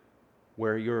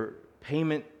where your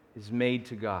payment is made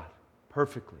to God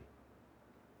perfectly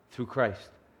through Christ,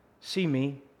 see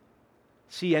me,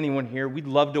 see anyone here. We'd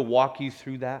love to walk you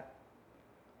through that.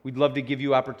 We'd love to give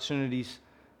you opportunities,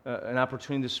 an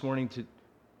opportunity this morning to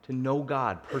know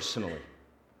God personally,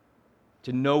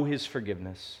 to know his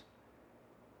forgiveness,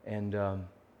 and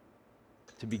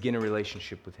to begin a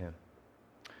relationship with him.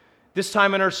 This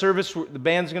time in our service, the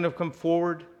band's going to come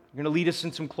forward. They're going to lead us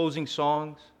in some closing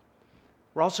songs.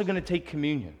 We're also going to take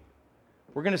communion.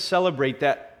 We're going to celebrate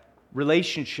that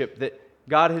relationship that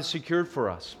God has secured for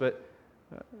us, but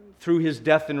through his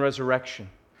death and resurrection.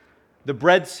 The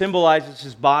bread symbolizes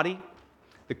his body,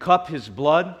 the cup his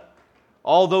blood.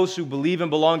 All those who believe and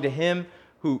belong to him,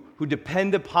 who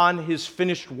depend upon his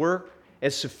finished work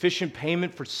as sufficient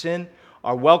payment for sin,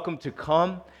 are welcome to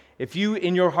come. If you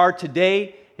in your heart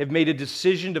today have made a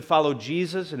decision to follow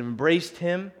Jesus and embraced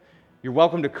him, you're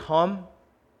welcome to come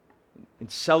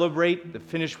and celebrate the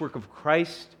finished work of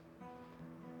Christ.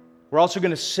 We're also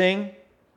going to sing.